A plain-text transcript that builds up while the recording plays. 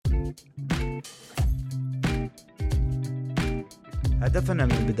هدفنا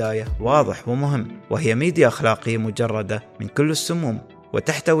من البداية واضح ومهم، وهي ميديا أخلاقية مجردة من كل السموم،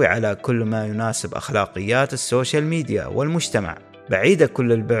 وتحتوي على كل ما يناسب أخلاقيات السوشيال ميديا والمجتمع، بعيدة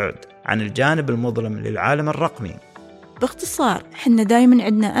كل البعد عن الجانب المظلم للعالم الرقمي. باختصار، حنا دايما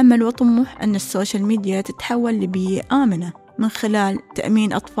عندنا أمل وطموح أن السوشيال ميديا تتحول لبيئة آمنة من خلال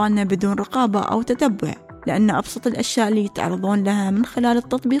تأمين أطفالنا بدون رقابة أو تتبع، لأن أبسط الأشياء اللي يتعرضون لها من خلال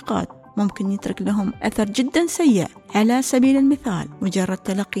التطبيقات ممكن يترك لهم أثر جدا سيء. على سبيل المثال، مجرد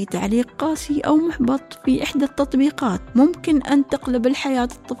تلقي تعليق قاسي أو محبط في إحدى التطبيقات ممكن أن تقلب الحياة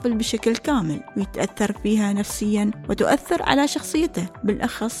الطفل بشكل كامل، ويتأثر فيها نفسيا وتؤثر على شخصيته،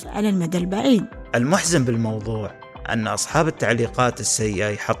 بالأخص على المدى البعيد. المحزن بالموضوع أن أصحاب التعليقات السيئة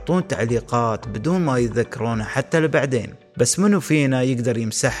يحطون تعليقات بدون ما يذكرونها حتى لبعدين، بس منو فينا يقدر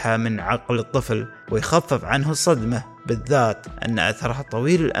يمسحها من عقل الطفل ويخفف عنه الصدمة، بالذات أن أثرها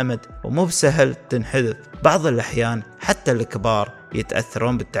طويل الأمد ومو بسهل تنحذف. بعض الأحيان حتى الكبار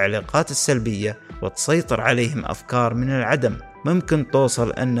يتأثرون بالتعليقات السلبية وتسيطر عليهم أفكار من العدم، ممكن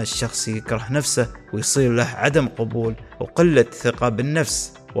توصل أن الشخص يكره نفسه ويصير له عدم قبول وقلة ثقة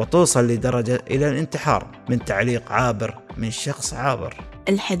بالنفس، وتوصل لدرجة إلى الانتحار من تعليق عابر من شخص عابر.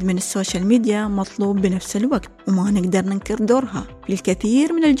 الحد من السوشيال ميديا مطلوب بنفس الوقت، وما نقدر ننكر دورها في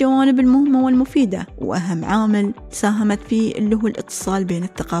الكثير من الجوانب المهمة والمفيدة، وأهم عامل ساهمت فيه اللي هو الاتصال بين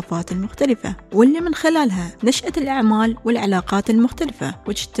الثقافات المختلفة، واللي من خلالها نشأت الأعمال والعلاقات المختلفة،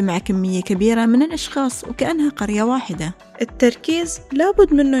 وتجتمع كمية كبيرة من الأشخاص وكأنها قرية واحدة. التركيز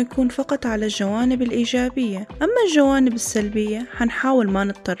لابد منه يكون فقط على الجوانب الإيجابية، أما الجوانب السلبية حنحاول ما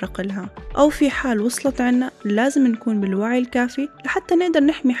نتطرق لها، أو في حال وصلت عنا لازم نكون بالوعي الكافي لحتى نقدر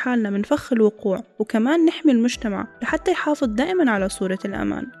نحمي حالنا من فخ الوقوع، وكمان نحمي المجتمع لحتى يحافظ دائما على صورة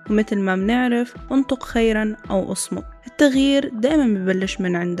الأمان. ومثل ما بنعرف، انطق خيرا أو اصمت. التغيير دائما ببلش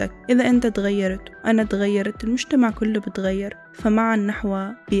من عندك. إذا أنت تغيرت وأنا تغيرت، المجتمع كله بتغير، فمعا نحو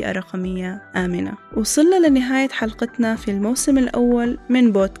بيئة رقمية آمنة. وصلنا لنهاية حلقتنا في الموسم الأول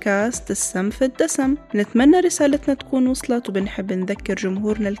من بودكاست السم في الدسم. نتمنى رسالتنا تكون وصلت، وبنحب نذكر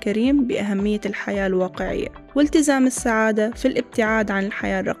جمهورنا الكريم بأهمية الحياة الواقعية والتزام السعادة في الابتعاد عن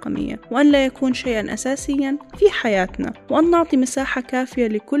الحياة الرقمية، وأن لا يكون شيئا أساسيا في حياتنا، وأن نعطي مساحة كافية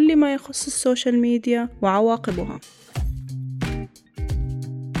لكل ما يخص السوشيال ميديا وعواقبها.